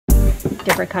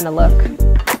different kind of look.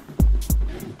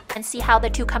 And see how the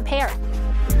two compare.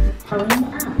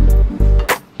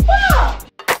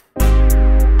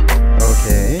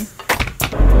 Okay.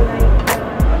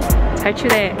 잘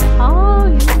추네. Oh,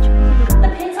 The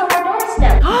paint's on our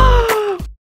doorstep.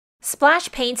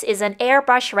 Splash Paints is an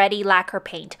airbrush-ready lacquer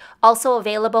paint, also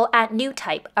available at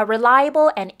Newtype, a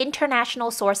reliable and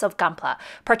international source of Gunpla.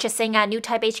 Purchasing at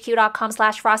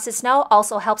newtypehq.com/frostedSnow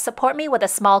also helps support me with a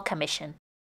small commission.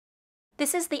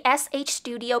 This is the SH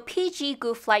Studio PG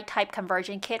GOUF Light Type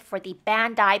Conversion Kit for the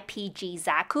Bandai PG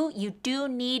Zaku. You do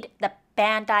need the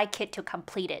Bandai kit to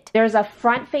complete it. There's a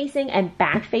front-facing and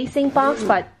back-facing box,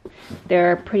 but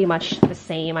they're pretty much the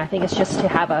same. I think it's just to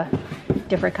have a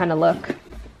different kind of look.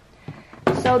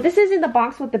 So this is in the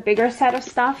box with the bigger set of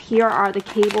stuff. Here are the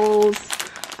cables.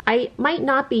 I might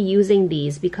not be using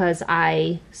these because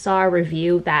I saw a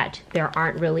review that there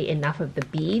aren't really enough of the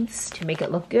beads to make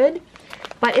it look good.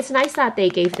 But it's nice that they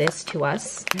gave this to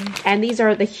us. And these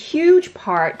are the huge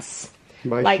parts.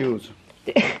 My shoes.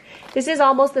 This is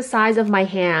almost the size of my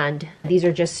hand. These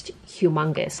are just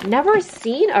humongous. Never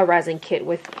seen a resin kit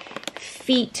with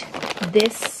feet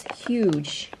this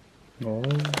huge. Oh,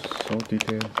 so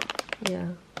detailed. Yeah.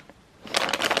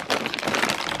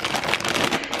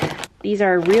 These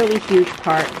are really huge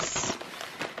parts.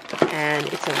 And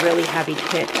it's a really heavy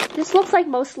kit. This looks like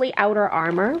mostly outer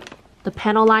armor. The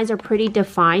panel lines are pretty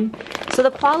defined. So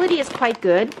the quality is quite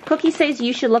good. Cookie says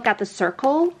you should look at the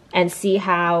circle and see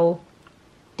how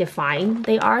defined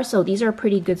they are. So these are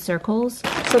pretty good circles.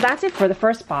 So that's it for the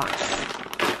first box.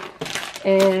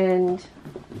 And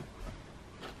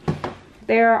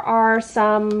there are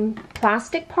some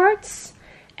plastic parts.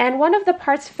 And one of the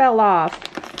parts fell off.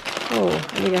 Oh,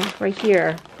 right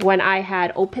here. When I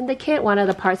had opened the kit, one of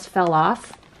the parts fell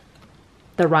off.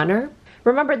 The runner.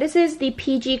 Remember, this is the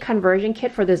PG conversion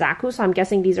kit for the Zaku, so I'm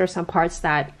guessing these are some parts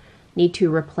that need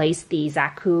to replace the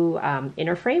Zaku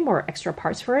inner frame or extra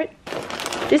parts for it.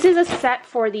 This is a set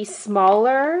for the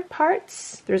smaller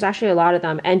parts. There's actually a lot of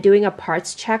them, and doing a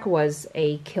parts check was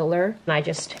a killer. And I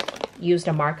just used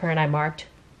a marker and I marked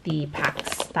the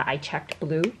packs that I checked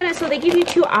blue. And so they give you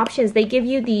two options. They give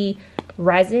you the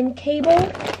resin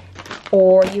cable,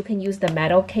 or you can use the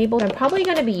metal cable. I'm probably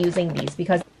going to be using these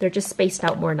because they're just spaced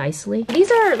out more nicely.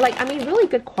 These are really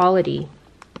good quality.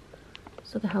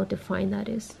 So look at how defined that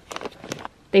is.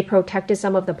 They protected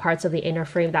some of the parts of the inner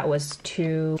frame that was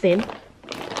too thin.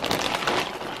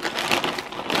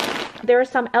 There are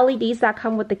some LEDs that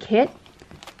come with the kit.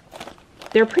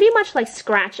 They're pretty much like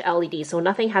scratch LEDs, so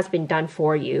nothing has been done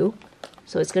for you.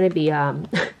 So it's going to be a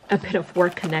bit of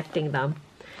work connecting them.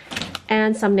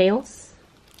 And some nails.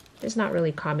 It's not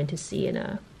really common to see in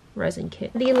a resin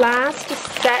kit. The last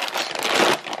set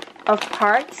of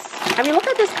parts. I mean, look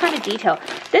at this kind of detail.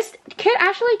 This kit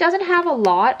actually doesn't have a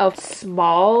lot of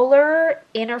smaller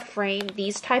inner frame,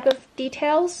 these type of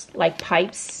details, like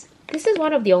pipes. This is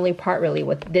one of the only part really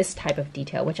with this type of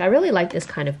detail, which I really like this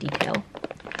kind of detail.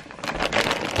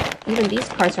 Even these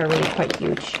parts are really quite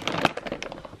huge.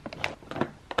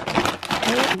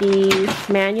 The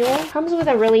manual comes with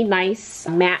a really nice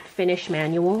matte finish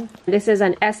manual. This is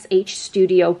an SH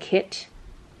Studio kit.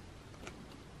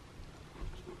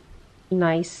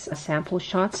 Nice sample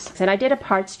shots. And I did a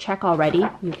parts check already,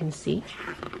 you can see.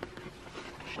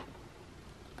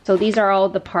 So these are all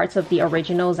the parts of the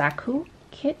original Zaku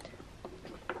kit.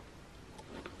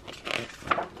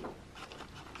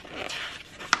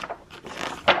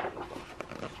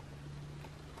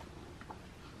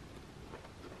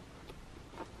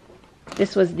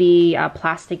 This was the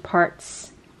plastic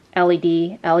parts, LED.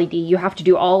 You have to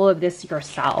do all of this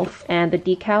yourself. And the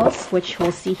decals, which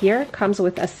we'll see here, comes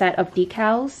with a set of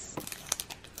decals.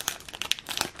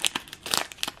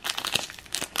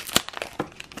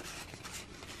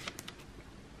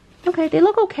 Okay, they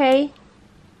look okay.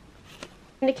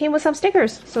 And it came with some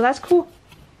stickers, so that's cool.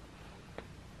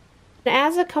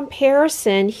 As a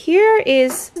comparison, here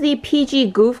is the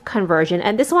PG GOUF conversion,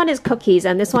 and this one is Cookie's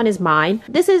and this one is mine.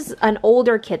 This is an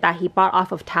older kit that he bought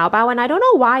off of Taobao, and I don't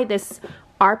know why this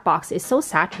art box is so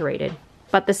saturated,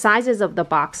 but the sizes of the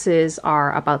boxes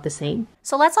are about the same.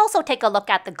 So let's also take a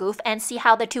look at the GOUF and see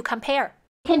how the two compare.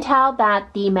 You can tell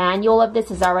that the manual of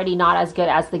this is already not as good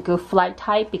as the GOUF Light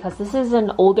type because this is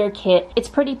an older kit. It's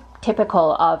pretty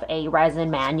typical of a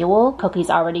resin manual. Cookie's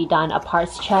already done a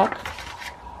parts check.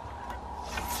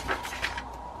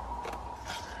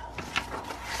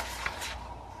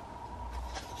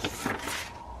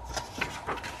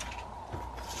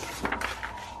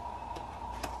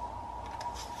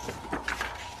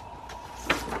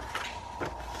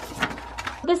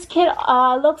 This kit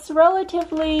looks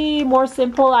relatively more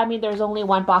simple. I mean, there's only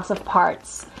one box of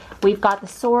parts. We've got the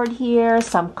sword here,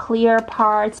 some clear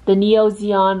parts, the Neo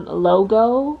Zeon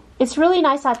logo. It's really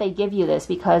nice that they give you this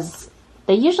because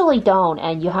they usually don't,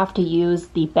 and you have to use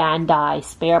the Bandai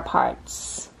spare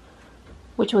parts,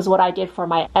 which was what I did for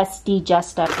my SD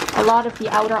Jesta. A lot of the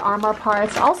outer armor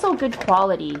parts, also good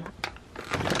quality.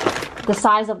 The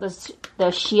size of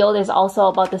the shield is also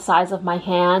about the size of my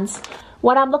hands.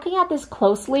 When I'm looking at this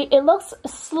closely, it looks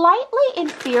slightly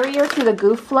inferior to the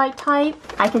GOUF flight type.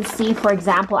 I can see, for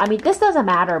example, I mean, this doesn't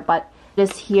matter, but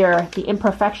this here, the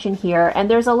imperfection here, and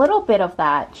there's a little bit of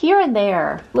that here and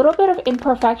there. A little bit of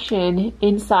imperfection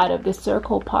inside of the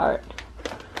circle part.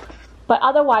 But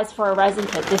otherwise, for a resin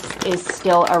kit, this is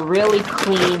still a really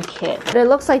clean kit. It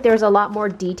looks like there's a lot more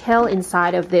detail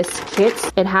inside of this kit.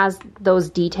 It has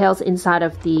those details inside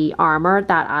of the armor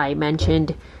that I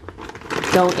mentioned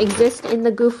don't exist in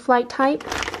the GOUF flight type.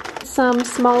 Some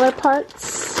smaller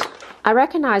parts. I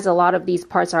recognize a lot of these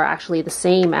parts are actually the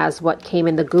same as what came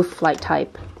in the GOUF flight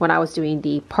type when I was doing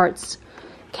the parts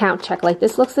count check. Like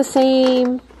this looks the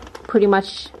same. Pretty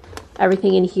much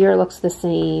everything in here looks the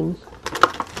same.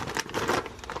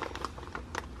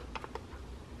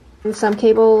 And some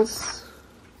cables.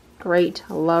 Great.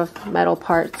 I love metal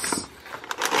parts.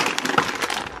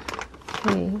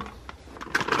 Okay.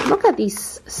 Look at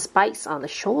these spikes on the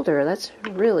shoulder. That's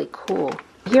really cool.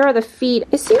 Here are the feet.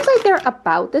 It seems like they're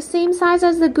about the same size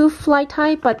as the GOUF flight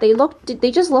type, but they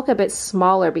just look a bit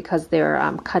smaller because they're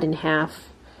cut in half.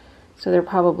 So they're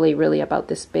probably really about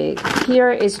this big.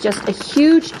 Here is just a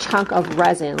huge chunk of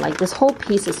resin. Like this whole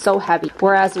piece is so heavy.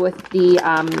 Whereas with the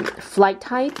flight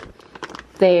type,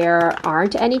 there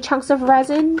aren't any chunks of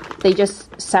resin. They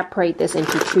just separate this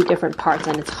into two different parts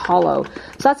and it's hollow.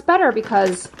 So that's better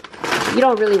because you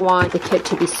don't really want the kit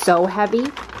to be so heavy.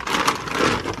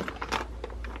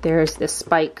 There's this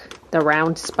spike, the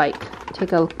round spike.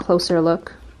 Take a closer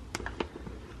look.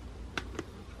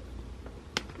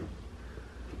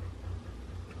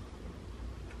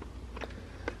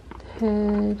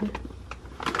 Head.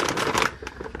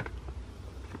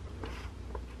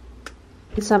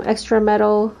 And some extra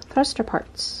metal thruster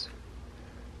parts.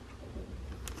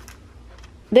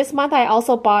 This month I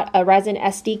also bought a resin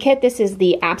SD kit. This is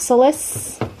the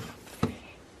Absolus.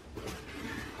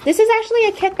 This is actually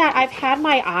a kit that I've had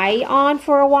my eye on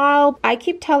for a while. I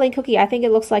keep telling Cookie I think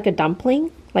it looks like a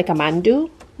dumpling, like a mandu.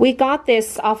 We got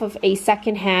this off of a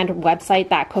secondhand website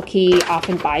that Cookie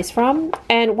often buys from.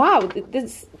 And wow,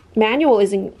 this manual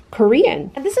is in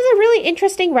Korean. And this is a really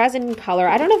interesting resin color.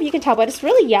 I don't know if you can tell, but it's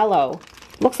really yellow.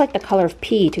 Looks like the color of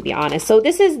pea, to be honest. So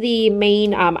this is the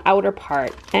main outer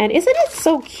part. And isn't it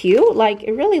so cute? Like,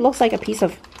 it really looks like a piece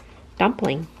of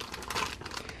dumpling.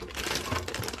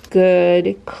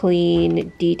 Good,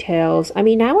 clean details. I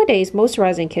mean, nowadays, most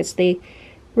resin kits, they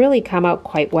really come out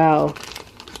quite well.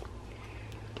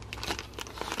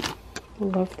 I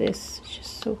love this. It's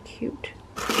just so cute.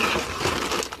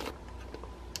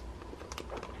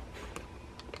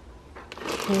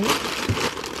 Okay.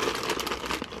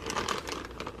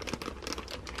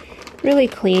 Really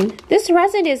clean. This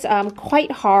resin is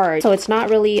quite hard, so it's not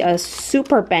really a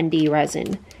super bendy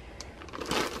resin.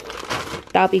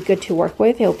 That'll be good to work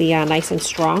with. It'll be nice and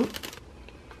strong.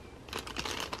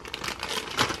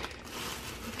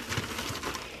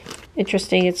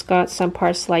 Interesting, it's got some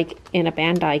parts like in a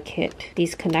Bandai kit,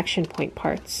 these connection point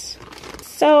parts.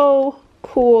 So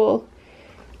cool.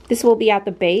 This will be at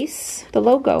the base, the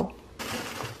logo.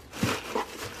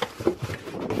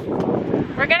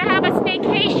 We're gonna have a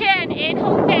staycation in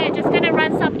Hongdae. Just gonna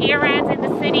run some errands in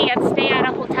the city and stay at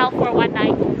a hotel for one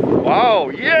night. Wow,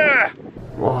 yeah!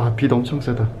 와, 빛 엄청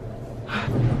세다.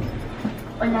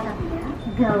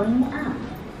 올라갑니다. Going up.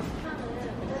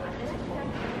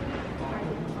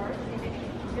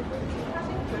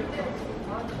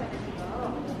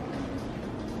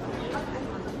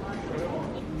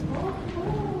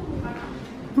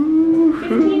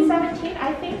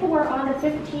 I think we're on the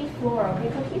 15th floor, okay,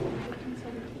 Cookie?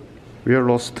 We are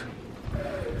lost.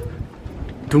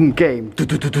 Doom game.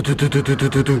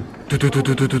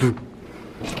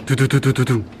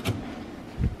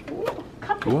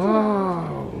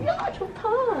 Wow. 야, 좋다.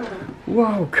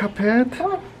 Wow, carpet.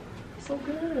 Oh, so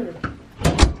good.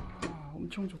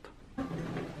 엄청 좋다.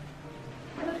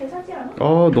 이거 괜찮지 않아?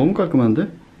 너무 깔끔한데?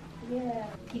 예.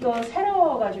 이거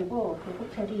새로워가지고 그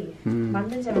호텔이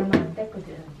만든 지 얼마 안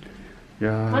됐거든.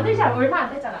 야. 만든 지 얼마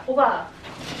안 됐잖아. 오빠.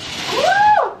 오!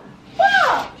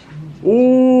 와!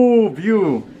 오,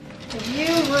 뷰.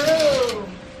 View room.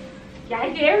 야,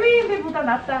 이게 에어비앤비보다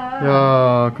낫다.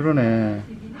 야, 그러네.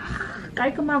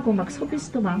 깔끔하고 막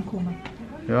서비스도 많고 막.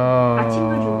 야.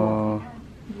 아침도 주고.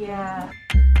 Yeah.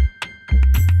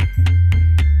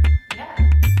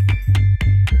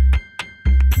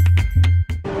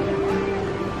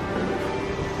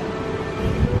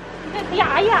 근데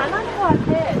그냥 아예 안 하는 것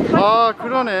같아. 아,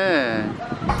 그러네.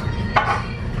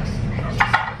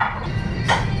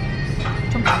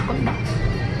 좀 바꾼다.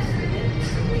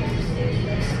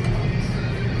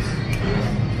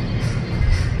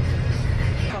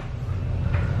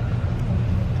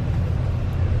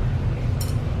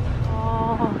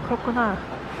 그렇구나.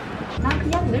 난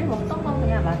그냥 늘 먹던 거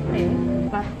그냥 라떼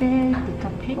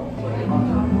디카페.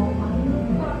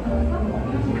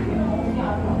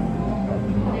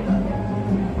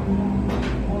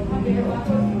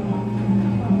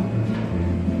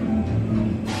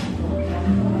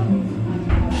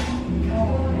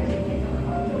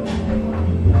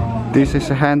 This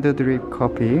is a hand drip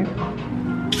coffee.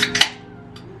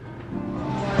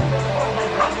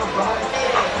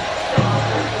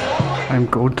 I'm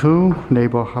go to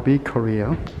neighbor hobby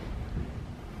Korea.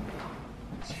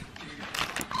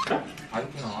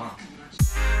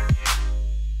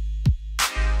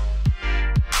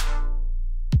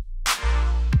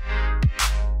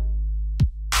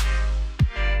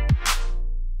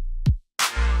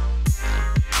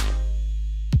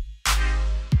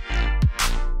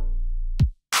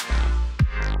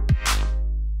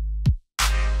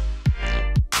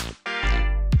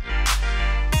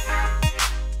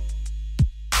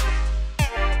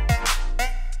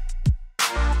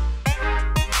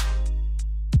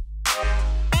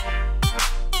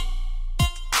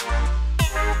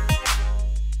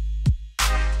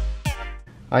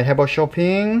 I have a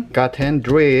shopping, got hand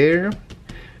drill,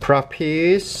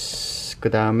 practice,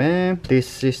 그 다음에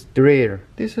this is drill.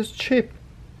 This is cheap,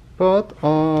 but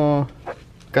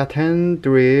got hand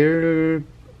drill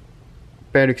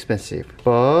very expensive.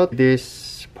 But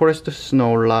this forest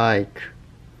snow like.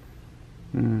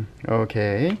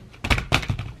 Okay.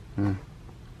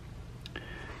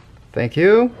 Thank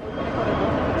you.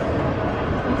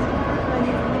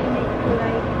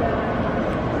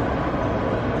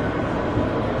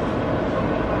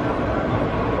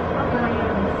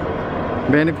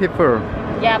 Many people.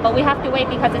 Yeah, but we have to wait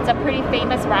because it's a pretty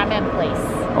famous ramen place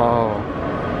Oh.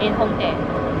 in Hongdae.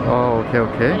 Oh, okay,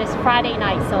 okay. And it's Friday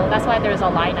night, so that's why there's a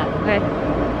lineup. 네.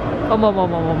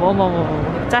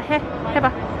 어머머머머머머머머. 자, 해봐.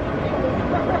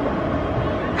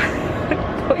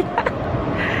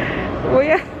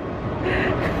 뭐야?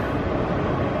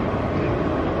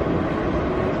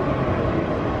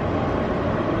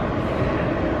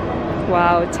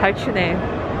 와우, 잘 추네.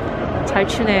 잘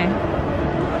추네.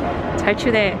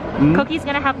 Cookie's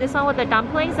gonna have this one with the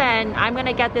dumplings, and I'm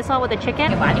gonna get this one with the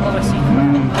chicken. 많이 먹을 수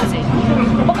있는 거지.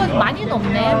 뭐가 많이는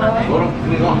없네.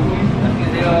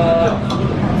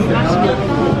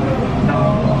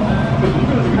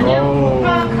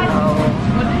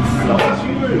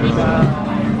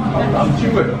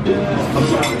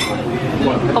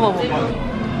 어머머.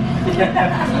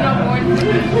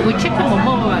 우리 치킨 못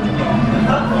먹어가지고.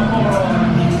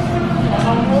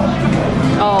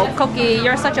 Oh, Cookie,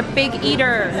 you're such a big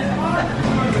eater.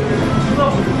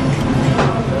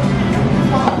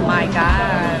 Oh my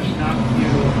god.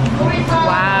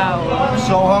 Wow.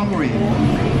 So hungry.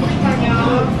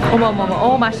 어머머머,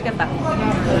 오 맛있겠다.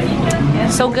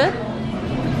 So good?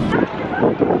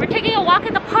 We're taking a walk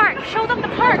in the park. Show them the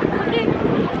park, Cookie.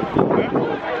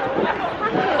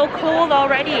 So cold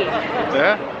already.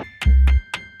 Yeah.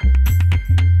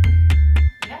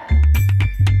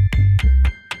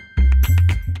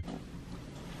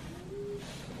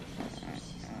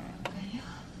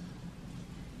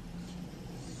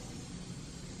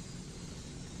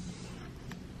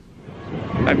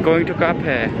 I'm going to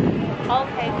cafe.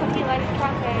 Okay, Cookie likes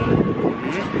cafe.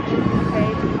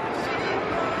 Okay.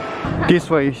 This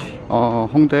way,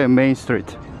 Hongdae Main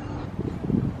Street.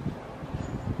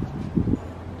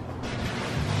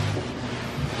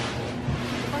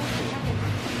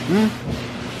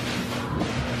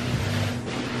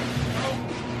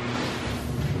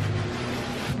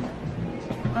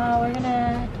 We're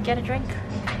gonna get a drink.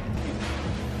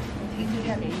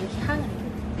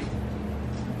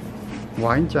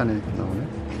 와인잔에 이렇게 나오네.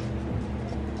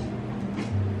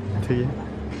 되게.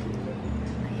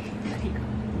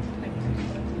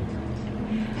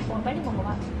 빨리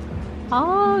먹어봐.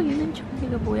 아, 유는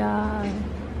이거 뭐야?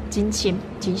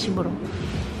 진심으로.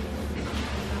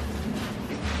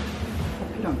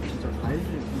 커피랑 진짜 과일이.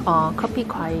 커피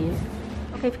과일.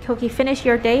 Okay, Cookie, finish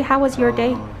your day. How was your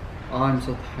day? I'm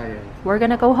so tired. We're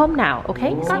gonna go home now,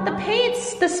 okay? Got the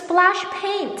paints, the splash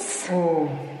paints. Oh,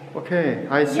 okay.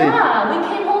 I see. Yeah, we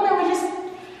came home and we just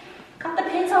got the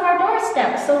paints on our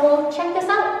doorstep. So we'll check this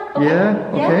out. Yeah,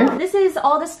 okay. Yeah, this is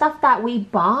all the stuff that we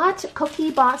bought.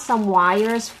 Cookie bought some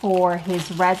wires for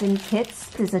his resin kits.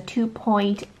 This is a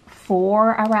 2.4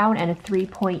 around and a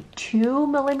 3.2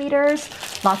 millimeters.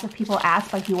 Lots of people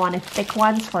asked, but he wanted thick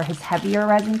ones for his heavier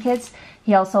resin kits.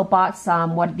 He also bought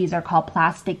some, what these are called,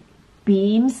 plastic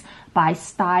beams by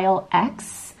Style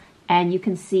X. And you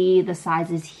can see the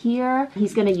sizes here.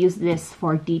 He's going to use this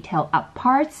for detail up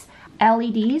parts.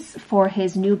 LEDs for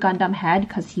his new Gundam head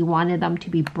because he wanted them to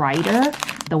be brighter.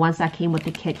 The ones that came with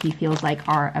the kit he feels like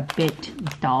are a bit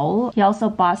dull. He also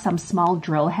bought some small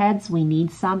drill heads. We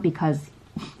need some because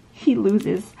he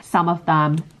loses some of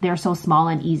them. They're so small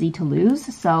and easy to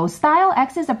lose. So Style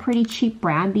X is a pretty cheap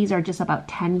brand. These are just about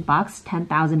 10 bucks,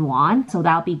 10,000 won. So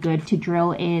that'll be good to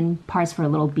drill in parts for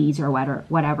little beads or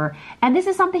whatever. And this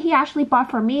is something he actually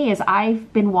bought for me, is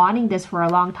I've been wanting this for a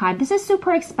long time. This is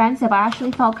super expensive. I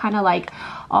actually felt kind of like,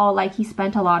 oh, like he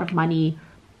spent a lot of money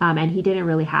and he didn't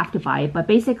really have to buy it. But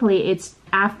basically it's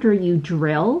after you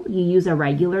drill, you use a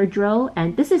regular drill.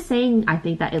 And this is saying, I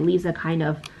think, that it leaves a kind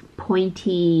of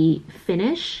pointy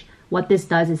finish. What this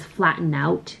does is flatten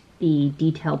out the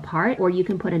detail part, or you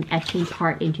can put an etching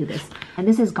part into this. And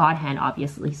this is God hand,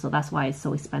 obviously, so that's why it's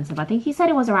so expensive. I think he said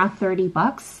it was around 30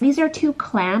 bucks. These are 2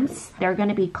 clamps. They're going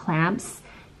to be clamps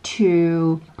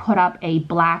to put up a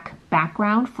black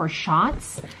background for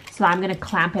shots. So I'm going to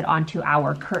clamp it onto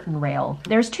our curtain rail.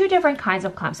 There's 2 different kinds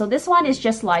of clamps. So this one is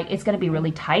just like, it's going to be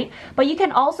really tight, but you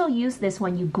can also use this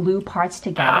when you glue parts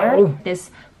together. Ow.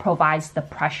 This provides the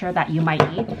pressure that you might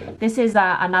need. This is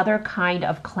another kind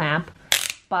of clamp,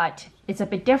 but it's a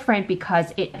bit different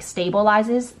because it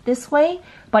stabilizes this way,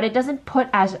 but it doesn't put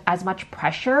as much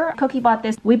pressure. Cookie bought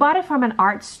this. We bought it from an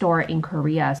art store in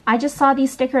Korea. I just saw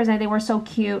these stickers and they were so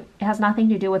cute. It has nothing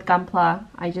to do with Gunpla.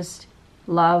 I just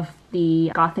love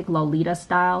the Gothic Lolita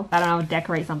style. I don't know,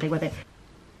 decorate something with it.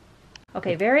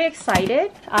 Okay, very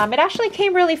excited. It actually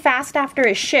came really fast after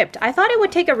it shipped. I thought it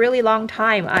would take a really long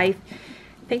time. I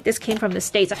think this came from the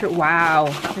States. Wow,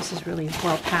 this is really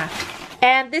well packed.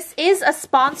 And this is a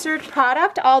sponsored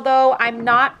product, although I'm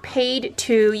not paid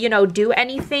to, you know, do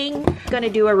anything. I'm gonna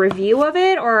do a review of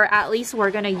it, or at least we're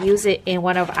gonna use it in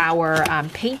one of our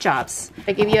paint jobs.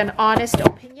 I give you an honest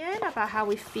opinion about how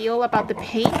we feel about the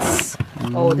paints.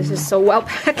 Oh, this is so well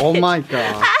packaged. Oh my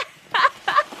god.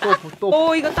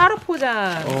 오, 이거 따로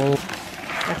포장.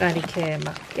 약간 이렇게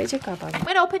막 깨질까 봐. I'm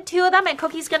gonna open 2 of them and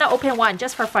Cookie's gonna open 1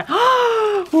 just for fun.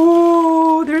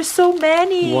 Oh, there's so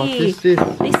many. What is this?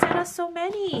 They sent us so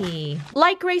many.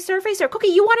 Light gray surfacer. Cookie,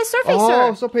 you want a surfacer?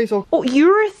 Oh, surfacer. Oh,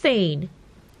 urethane.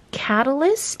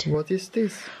 Catalyst? What is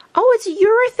this? Oh, it's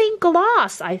urethane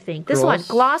gloss, I think. This Gloss? one,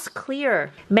 gloss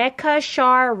clear. Mecha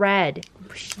Char red.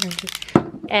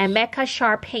 And Mecha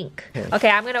Char pink. Okay,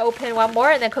 I'm gonna open 1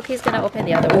 more and then Cookie's gonna open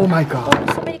the other one. Oh my god.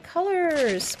 Oh, so many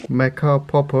colors. Mecha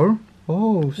purple.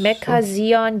 Oh. Mecha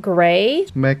Xeon gray.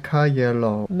 Mecha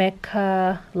yellow.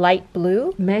 Mecha light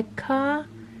blue. Mecha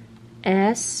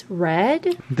S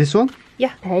red. This one?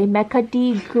 Yeah. Okay, Mecha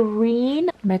D green.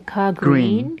 Mecha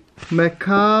green.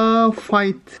 Mecha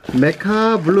white.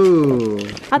 Mecha blue.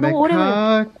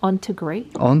 Mecha onto gray.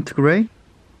 Onto gray.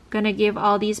 Gonna give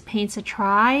all these paints a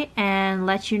try and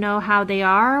let you know how they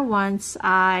are once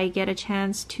I get a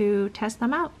chance to test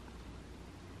them out.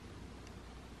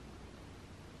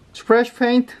 Fresh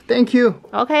paint. Thank you.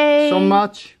 Okay. So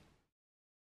much.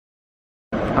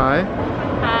 Hi.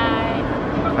 Hi.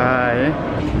 Hi.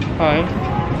 Hi.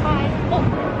 Hi. Oh.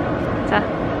 자.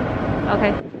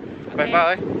 Okay. Bye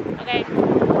bye. Okay.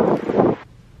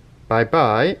 Bye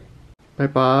bye. Bye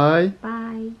bye.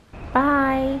 Bye.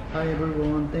 Bye. Hi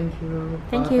everyone. Thank you.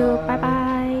 Thank you. Bye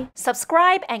bye.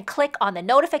 Subscribe and click on the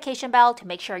notification bell to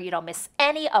make sure you don't miss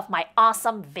any of my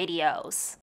awesome videos.